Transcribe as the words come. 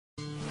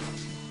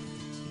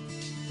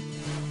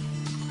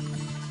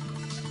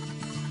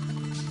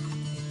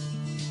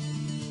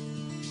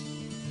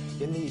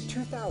In the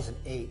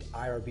 2008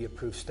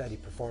 IRB-approved study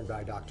performed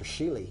by Dr.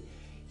 Shealy,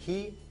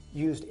 he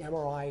used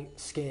MRI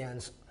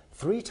scans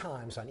 3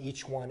 times on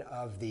each one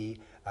of the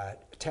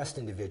test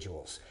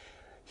individuals.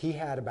 He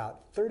had about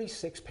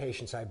 36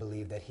 patients, I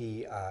believe, that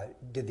he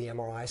did the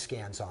MRI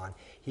scans on.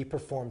 He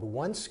performed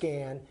 1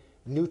 scan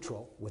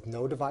neutral with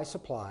no device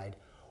applied,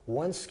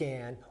 1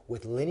 scan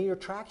with linear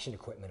traction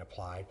equipment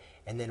applied,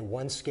 and then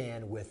 1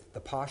 scan with the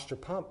posture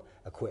pump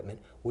equipment,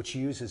 which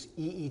uses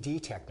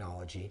EED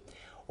technology,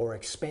 or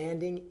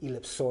expanding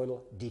ellipsoidal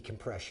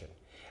decompression,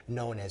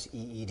 known as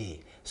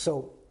EED.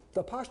 So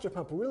the posture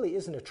pump really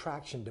isn't a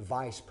traction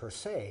device per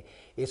se,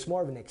 it's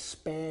more of an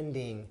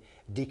expanding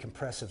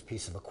decompressive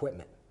piece of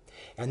equipment.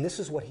 And this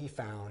is what he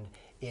found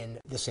in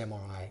this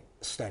MRI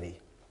study.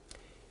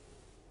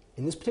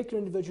 In this particular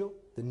individual,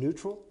 the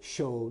neutral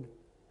showed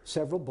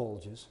several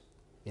bulges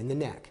in the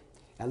neck,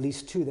 at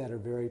least 2 that are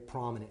very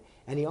prominent.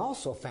 And he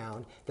also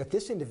found that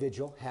this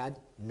individual had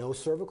no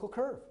cervical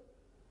curve.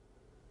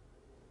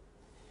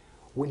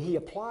 When he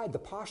applied the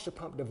posture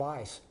pump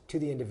device to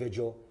the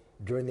individual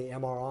during the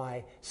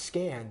MRI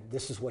scan,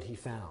 this is what he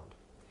found.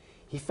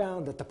 He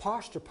found that the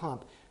posture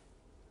pump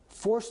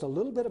forced a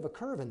little bit of a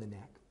curve in the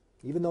neck,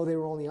 even though they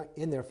were only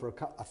in there for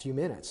a few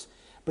minutes.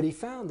 But he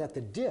found that the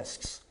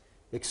discs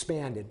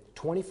expanded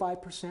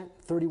 25%,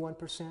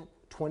 31%,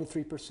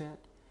 23%,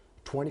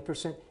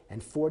 20%,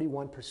 and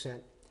 41%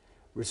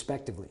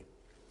 respectively.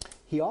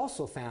 He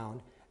also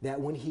found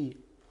that when he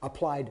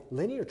applied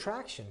linear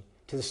traction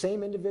to the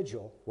same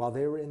individual while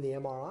they were in the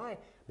MRI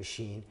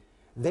machine,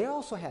 they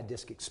also had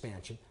disc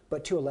expansion,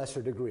 but to a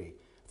lesser degree.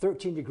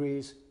 13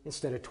 degrees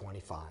instead of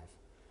 25.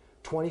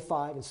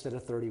 25 instead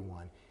of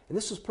 31. And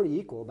this was pretty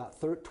equal,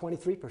 about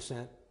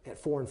 23% at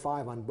 4 and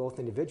 5 on both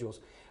individuals,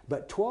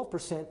 but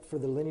 12% for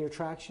the linear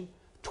traction,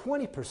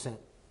 20%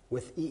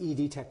 with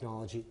EED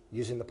technology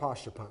using the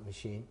posture pump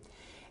machine,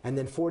 and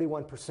then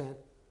 41%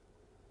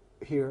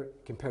 here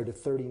compared to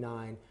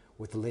 39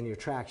 with the linear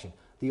traction.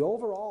 The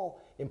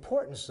overall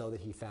importance, though,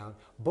 that he found,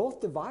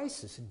 both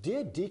devices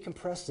did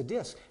decompress the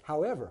disc.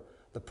 However,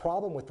 the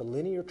problem with the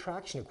linear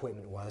traction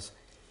equipment was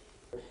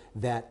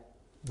that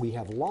we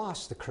have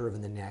lost the curve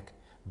in the neck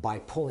by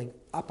pulling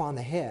up on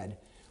the head.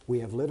 We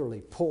have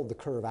literally pulled the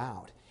curve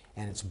out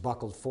and it's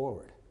buckled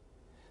forward.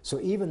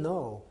 So even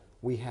though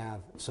we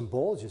have some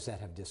bulges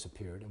that have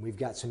disappeared and we've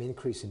got some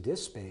increase in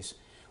disc space,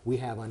 we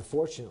have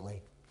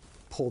unfortunately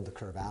pulled the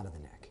curve out of the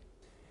neck.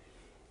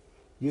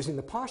 Using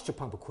the posture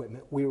pump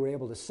equipment, we were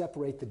able to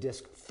separate the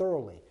disc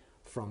thoroughly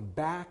from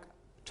back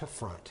to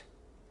front.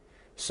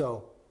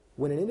 So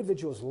when an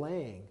individual is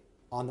laying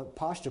on the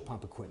posture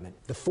pump equipment,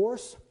 the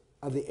force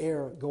of the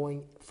air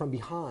going from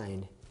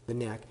behind the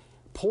neck,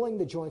 pulling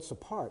the joints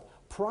apart,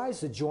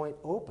 pries the joint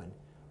open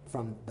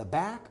from the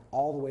back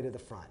all the way to the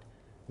front,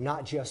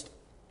 not just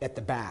at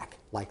the back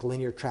like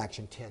linear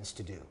traction tends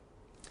to do.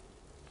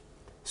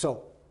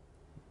 So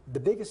the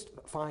biggest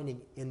finding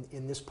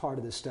in this part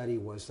of the study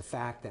was the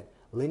fact that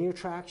linear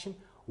traction,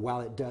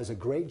 while it does a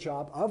great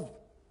job of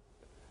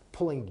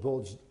pulling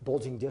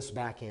bulging discs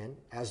back in,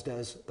 as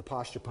does the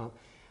posture pump,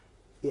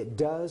 it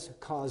does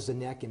cause the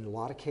neck in a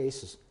lot of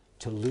cases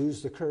to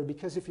lose the curve,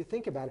 because if you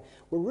think about it,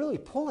 we're really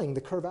pulling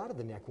the curve out of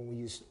the neck when we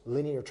use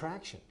linear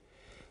traction.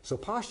 So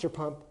posture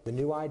pump, the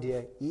new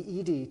idea,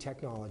 EED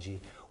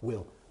technology,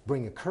 will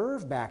bring a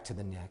curve back to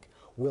the neck,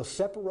 will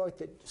separate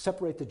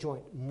the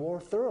joint more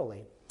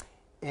thoroughly,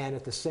 and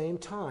at the same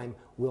time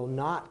will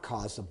not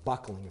cause a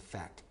buckling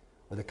effect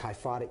or the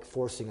kyphotic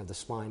forcing of the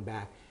spine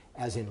back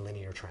as in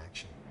linear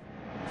traction.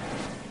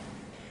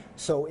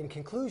 So in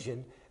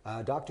conclusion,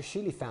 Dr.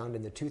 Shealy found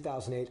in the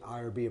 2008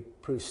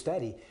 IRB-approved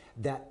study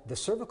that the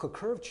cervical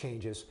curve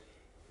changes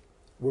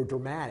were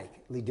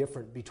dramatically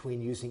different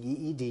between using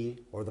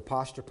EED or the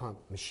posture pump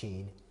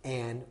machine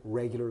and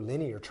regular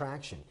linear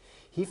traction.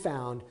 He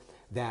found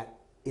that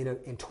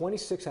in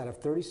 26 out of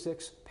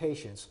 36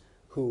 patients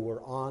who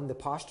were on the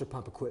posture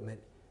pump equipment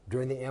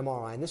during the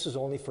MRI, and this was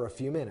only for a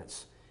few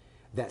minutes,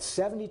 that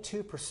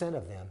 72%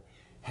 of them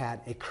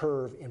had a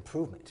curve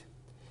improvement.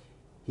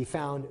 He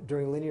found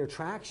during linear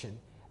traction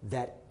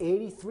that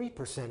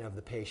 83% of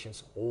the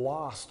patients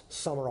lost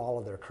some or all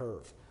of their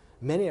curve.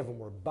 Many of them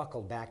were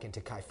buckled back into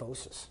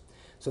kyphosis.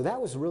 So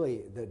that was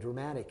really the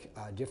dramatic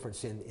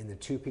difference in the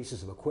 2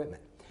 pieces of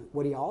equipment.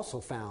 What he also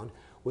found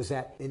was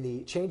that in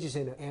the changes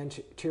in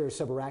anterior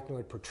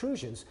subarachnoid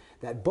protrusions,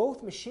 that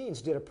both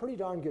machines did a pretty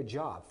darn good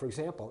job. For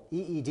example,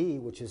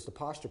 EED, which is the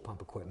posture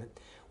pump equipment,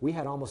 we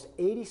had almost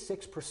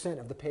 86%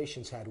 of the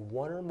patients had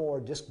 1 or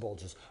more disc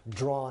bulges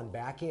drawn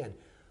back in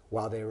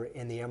while they were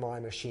in the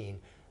MRI machine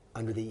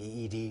under the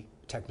EED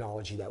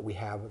technology that we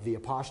have via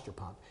posture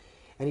pump.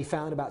 And he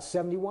found about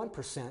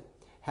 71%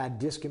 had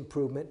disc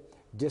improvement,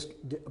 disc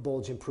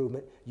bulge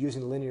improvement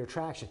using linear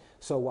traction.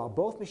 So while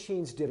both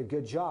machines did a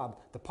good job,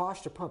 the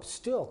posture pump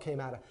still came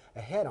out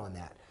ahead on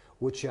that,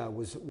 which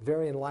was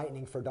very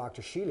enlightening for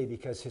Dr. Shealy,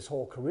 because his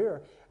whole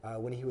career,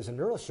 when he was a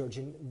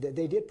neurosurgeon,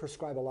 they did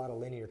prescribe a lot of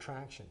linear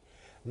traction.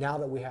 Now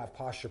that we have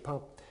posture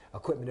pump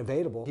equipment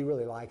available, he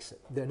really likes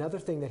it. Another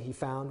thing that he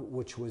found,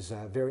 which was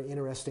very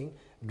interesting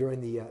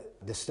during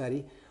the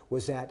study,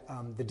 was that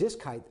the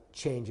disc height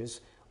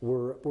changes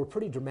were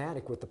pretty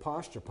dramatic with the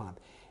posture pump.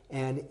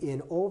 And in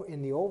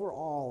the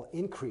overall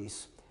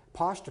increase,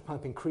 posture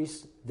pump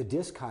increased the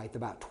disc height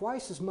about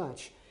twice as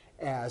much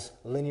as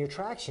linear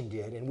traction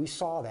did, and we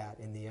saw that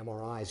in the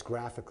MRIs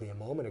graphically a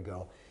moment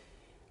ago.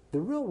 The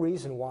real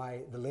reason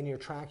why the linear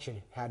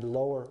traction had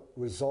lower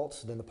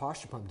results than the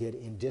posture pump did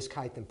in disc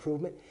height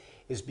improvement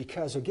is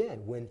because,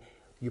 again, when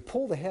you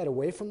pull the head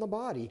away from the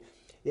body,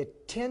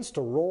 it tends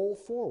to roll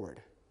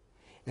forward.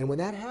 And when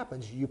that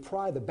happens, you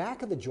pry the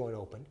back of the joint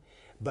open,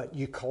 but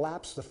you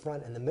collapse the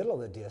front and the middle of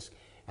the disc,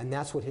 and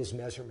that's what his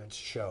measurements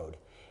showed.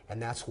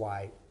 And that's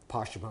why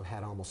posture pump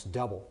had almost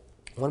double.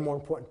 One more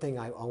important thing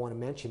I want to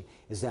mention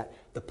is that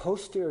the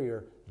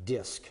posterior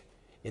disc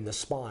in the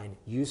spine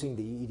using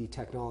the EED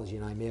technology,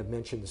 and I may have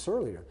mentioned this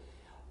earlier,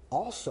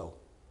 also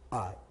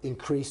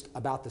increased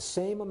about the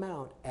same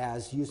amount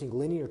as using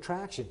linear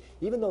traction.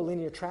 Even though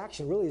linear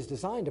traction really is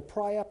designed to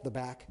pry up the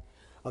back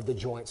of the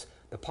joints,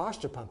 the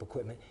posture pump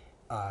equipment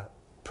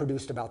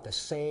produced about the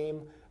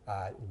same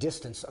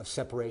distance of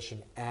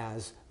separation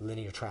as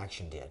linear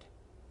traction did.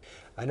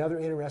 Another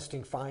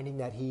interesting finding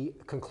that he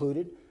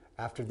concluded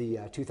after the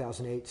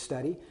 2008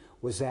 study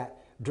was that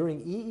during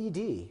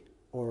EED,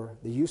 or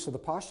the use of the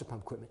posture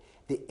pump equipment,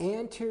 the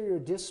anterior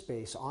disc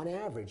space on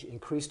average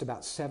increased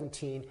about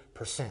 17%.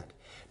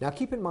 Now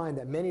keep in mind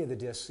that many of the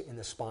discs in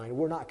the spine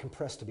were not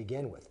compressed to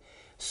begin with.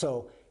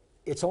 So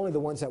it's only the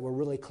ones that were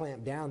really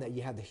clamped down that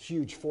you had the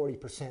huge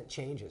 40%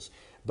 changes.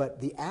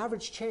 But the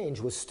average change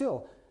was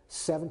still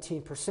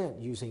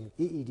 17% using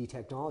EED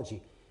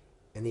technology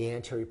in the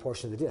anterior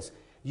portion of the disc.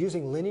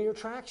 Using linear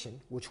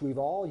traction, which we've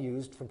all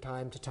used from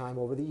time to time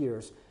over the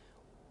years,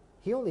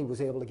 he only was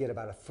able to get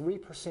about a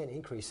 3%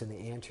 increase in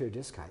the anterior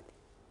disc height.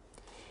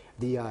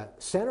 The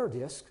center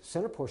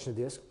portion of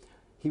the disc,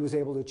 he was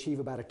able to achieve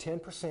about a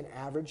 10%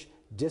 average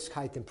disc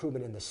height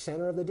improvement in the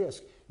center of the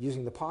disc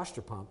using the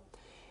posture pump,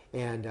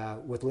 and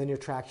with linear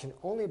traction,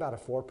 only about a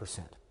 4%.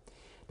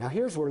 Now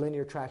here's where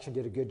linear traction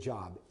did a good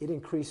job. It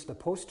increased the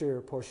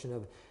posterior portion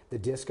of the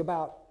disc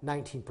about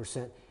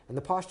 19%, and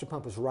the posture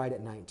pump was right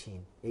at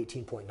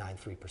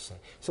 18.93%.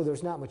 So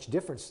there's not much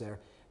difference there.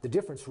 The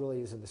difference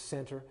really is in the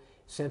center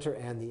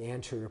and the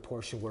anterior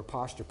portion, where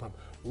posture pump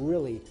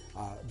really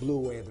blew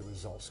away the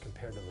results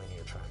compared to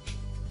linear traction.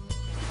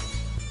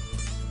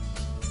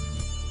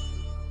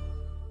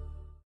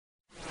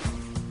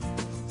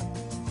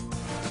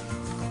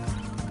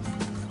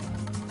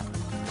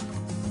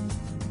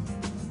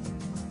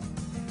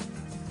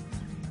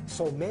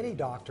 So many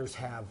doctors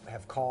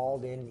have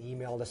called in,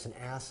 emailed us, and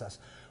asked us,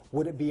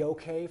 would it be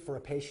okay for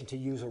a patient to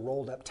use a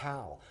rolled up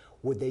towel?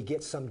 Would they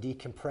get some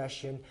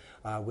decompression?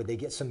 Would they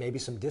get maybe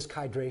some disc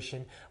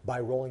hydration by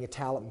rolling a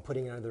towel up and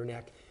putting it under their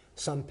neck?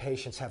 Some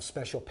patients have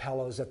special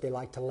pillows that they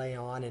like to lay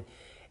on,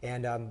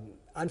 and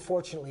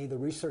unfortunately the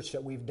research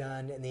that we've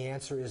done, and the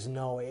answer is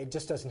no, it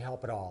just doesn't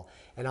help at all.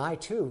 And I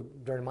too,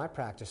 during my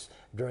practice,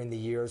 during the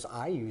years,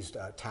 I used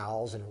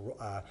towels and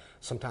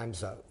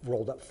sometimes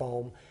rolled up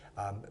foam,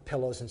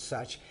 pillows and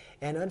such,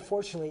 and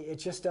unfortunately it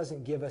just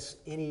doesn't give us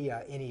any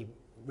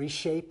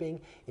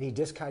reshaping, any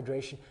disc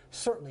hydration,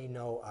 certainly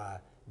no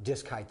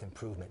disc height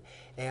improvement.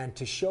 And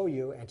to show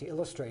you and to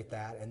illustrate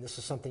that, and this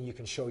is something you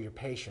can show your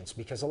patients,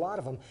 because a lot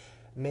of them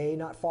may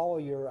not follow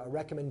your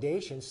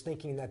recommendations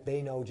thinking that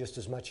they know just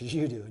as much as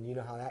you do, and you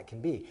know how that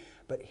can be.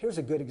 But here's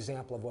a good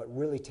example of what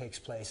really takes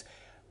place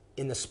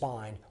in the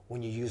spine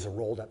when you use a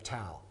rolled up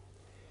towel.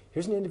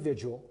 Here's an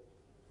individual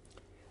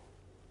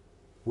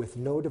with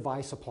no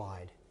device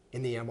applied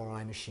in the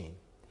MRI machine,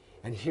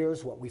 and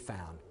here's what we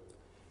found.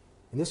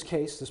 In this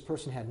case, this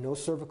person had no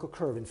cervical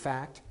curve. In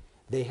fact,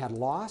 they had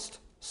lost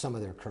some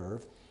of their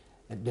curve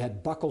and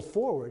had buckled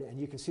forward, and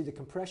you can see the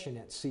compression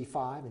at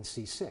C5 and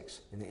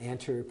C6 in the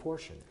anterior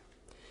portion.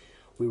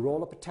 We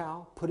rolled up a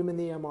towel, put him in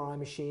the MRI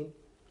machine,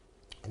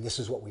 and this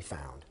is what we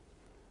found.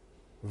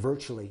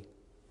 Virtually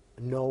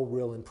no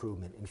real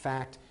improvement. In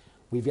fact,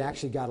 we've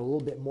actually got a little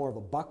bit more of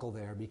a buckle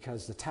there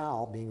because the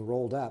towel being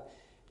rolled up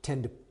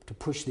tend to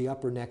push the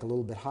upper neck a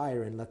little bit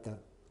higher and let the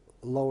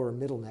lower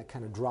middle neck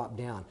kind of drop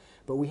down.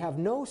 But we have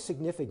no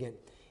significant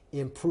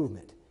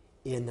improvement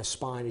in the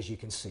spine, as you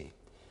can see.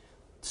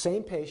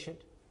 Same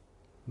patient,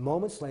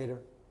 moments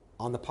later,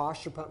 on the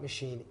posture pump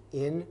machine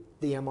in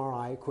the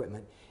MRI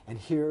equipment, and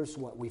here's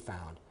what we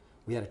found.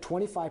 We had a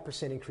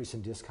 25% increase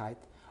in disc height,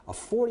 a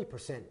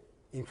 40%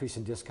 increase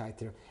in disc height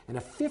there, and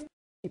a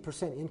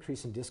 50%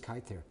 increase in disc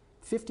height there.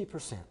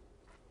 50%.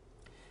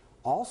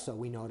 Also,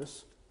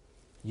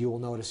 you will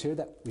notice here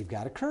that we've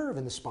got a curve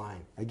in the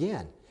spine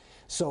again.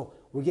 So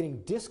we're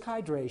getting disc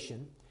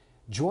hydration,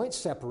 joint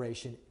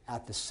separation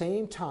at the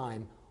same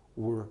time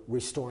we're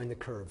restoring the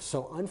curve.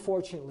 So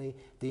unfortunately,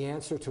 the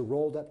answer to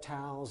rolled up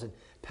towels and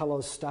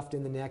pillows stuffed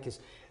in the neck is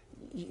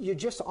you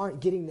just aren't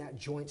getting that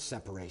joint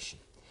separation.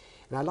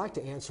 And I'd like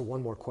to answer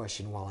one more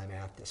question while I'm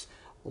at this.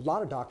 A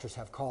lot of doctors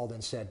have called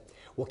and said,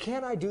 Well,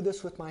 can't I do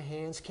this with my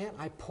hands? Can't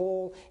I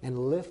pull and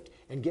lift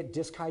and get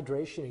disc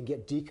hydration and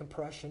get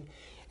decompression?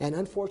 And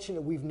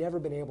unfortunately, we've never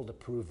been able to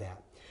prove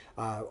that.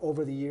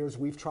 Over the years,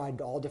 we've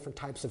tried all different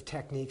types of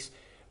techniques.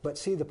 But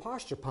see, the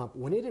posture pump,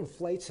 when it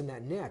inflates in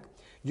that neck,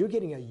 you're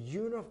getting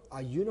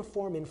a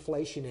uniform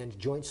inflation and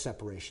joint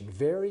separation,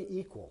 very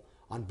equal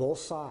on both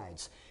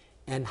sides.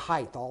 And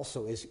height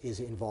also is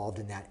involved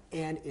in that.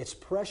 And it's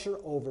pressure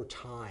over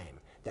time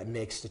that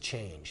makes the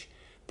change.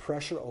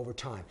 Pressure over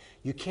time.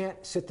 You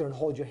can't sit there and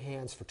hold your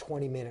hands for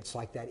 20 minutes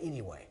like that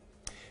anyway.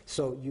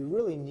 So you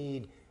really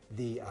need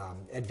the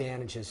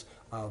advantages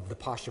of the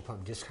posture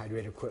pump disc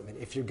hydrator equipment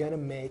if you're going to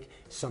make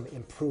some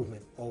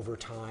improvement over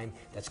time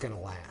that's going to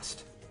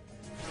last.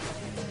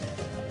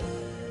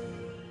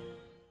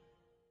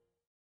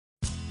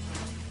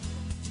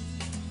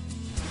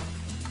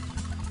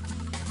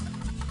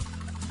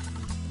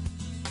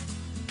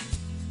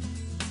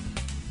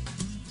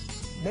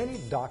 Many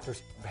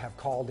doctors have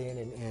called in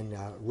and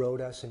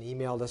wrote us and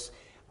emailed us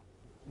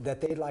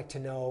that they'd like to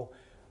know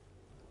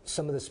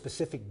some of the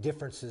specific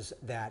differences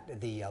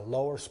that the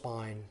lower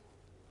spine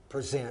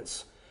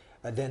presents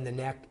than the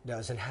neck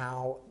does, and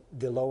how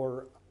the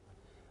lower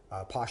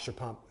posture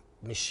pump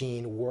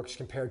machine works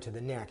compared to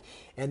the neck.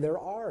 And there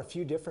are a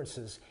few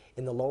differences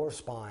in the lower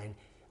spine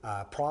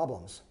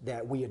problems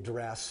that we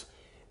address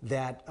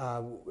that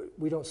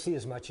we don't see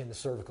as much in the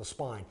cervical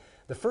spine.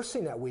 The first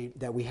thing that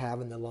we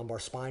have in the lumbar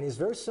spine is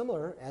very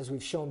similar, as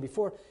we've shown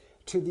before,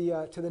 to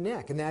the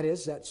neck, and that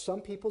is that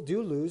some people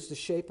do lose the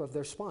shape of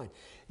their spine.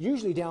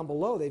 Usually down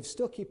below, they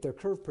still keep their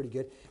curve pretty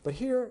good, but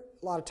here,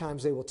 a lot of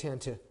times they will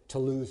tend to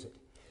lose it.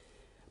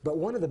 But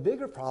one of the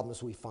bigger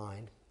problems we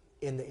find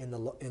in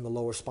the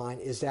lower spine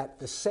is that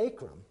the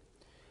sacrum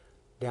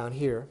down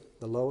here,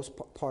 the lowest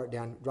part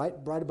down right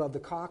above the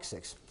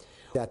coccyx,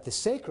 that the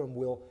sacrum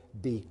will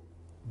be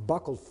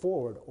buckled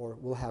forward or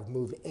will have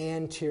moved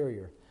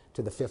anterior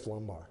to the fifth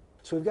lumbar.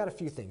 So we've got a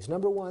few things.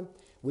 Number one,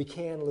 we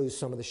can lose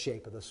some of the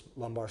shape of the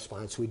lumbar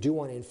spine, so we do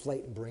want to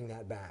inflate and bring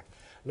that back.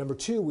 Number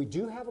two, we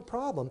do have a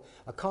problem,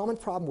 a common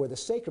problem where the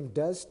sacrum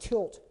does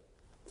tilt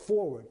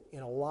forward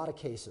in a lot of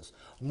cases,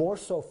 more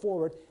so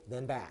forward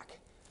than back,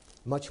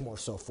 much more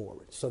so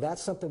forward. So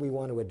that's something we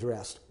want to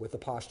address with the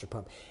posture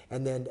pump.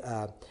 And then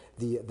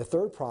the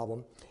third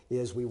problem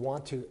is we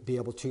want to be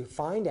able to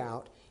find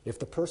out if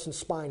the person's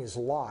spine is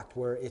locked,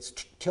 where it's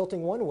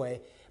tilting one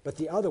way, but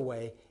the other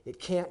way, it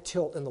can't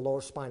tilt in the lower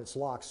spine, it's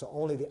locked, so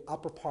only the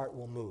upper part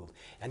will move.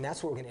 And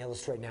that's what we're going to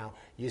illustrate now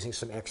using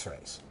some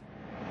x-rays.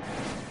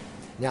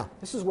 Now,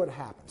 this is what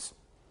happens.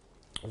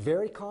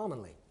 Very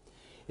commonly,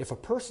 if a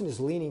person is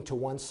leaning to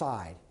one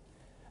side,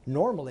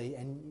 normally,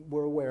 and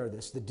we're aware of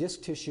this, the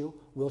disc tissue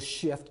will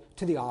shift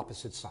to the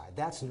opposite side.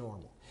 That's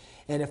normal.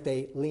 And if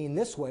they lean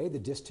this way, the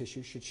disc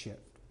tissue should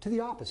shift to the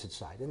opposite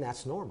side, and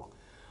that's normal.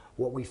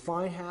 What we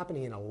find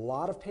happening in a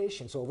lot of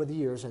patients over the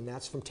years, and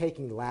that's from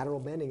taking lateral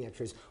bending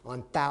x-rays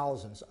on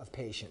thousands of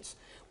patients,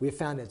 we have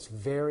found it's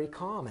very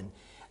common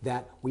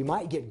that we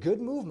might get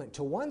good movement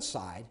to one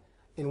side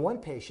in one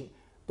patient,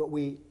 but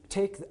we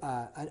take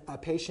a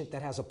patient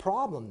that has a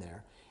problem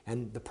there,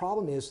 and the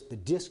problem is the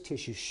disc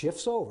tissue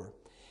shifts over,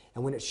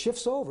 and when it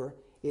shifts over,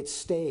 it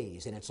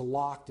stays and it's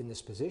locked in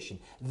this position.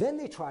 Then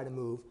they try to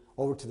move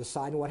over to the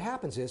side, and what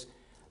happens is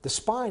the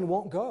spine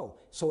won't go,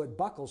 so it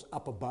buckles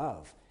up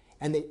above.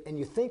 And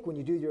you think when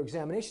you do your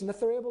examination that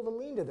they're able to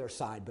lean to their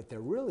side, but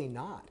they're really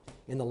not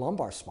in the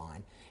lumbar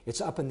spine.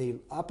 It's up in the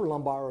upper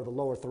lumbar or the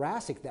lower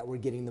thoracic that we're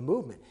getting the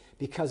movement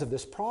because of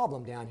this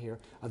problem down here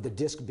of the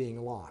disc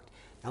being locked.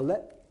 Now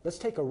let's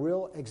take a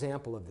real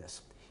example of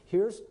this.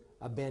 Here's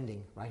a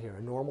bending right here,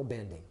 a normal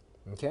bending,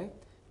 okay?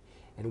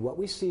 And what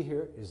we see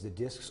here is the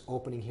disc's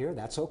opening here,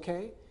 that's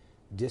okay.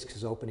 Disc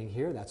is opening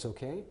here, that's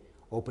okay.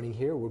 Opening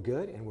here, we're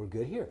good, and we're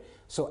good here.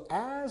 So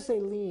as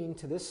they lean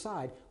to this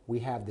side, we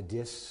have the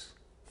discs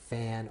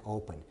fan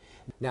open.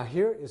 Now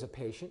here is a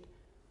patient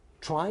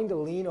trying to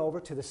lean over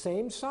to the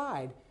same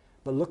side,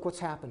 but look what's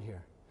happened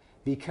here.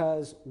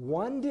 Because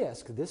one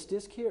disc, this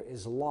disc here,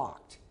 is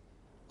locked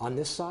on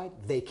this side,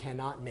 they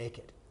cannot make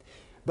it.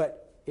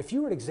 But if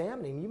you were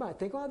examining, you might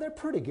think, oh, they're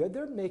pretty good,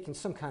 they're making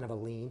some kind of a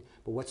lean,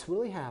 but what's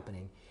really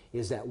happening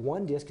is that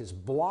one disc is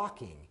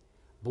blocking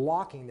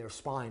their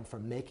spine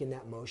from making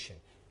that motion.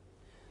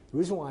 The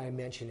reason why I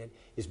mention it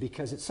is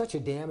because it's such a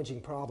damaging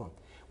problem.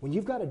 When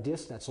you've got a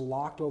disc that's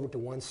locked over to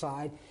one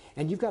side,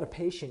 and you've got a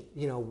patient,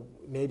 you know,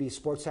 maybe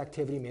sports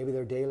activity, maybe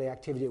their daily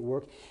activity at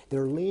work,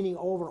 they're leaning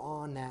over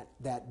on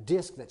that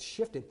disc that's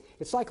shifted.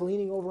 It's like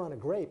leaning over on a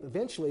grape.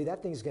 Eventually,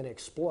 that thing's going to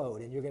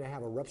explode, and you're going to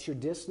have a ruptured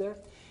disc there.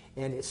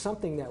 And it's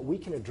something that we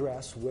can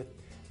address with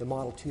the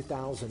Model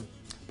 2000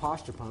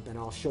 posture pump, and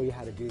I'll show you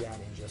how to do that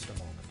in just a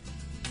moment.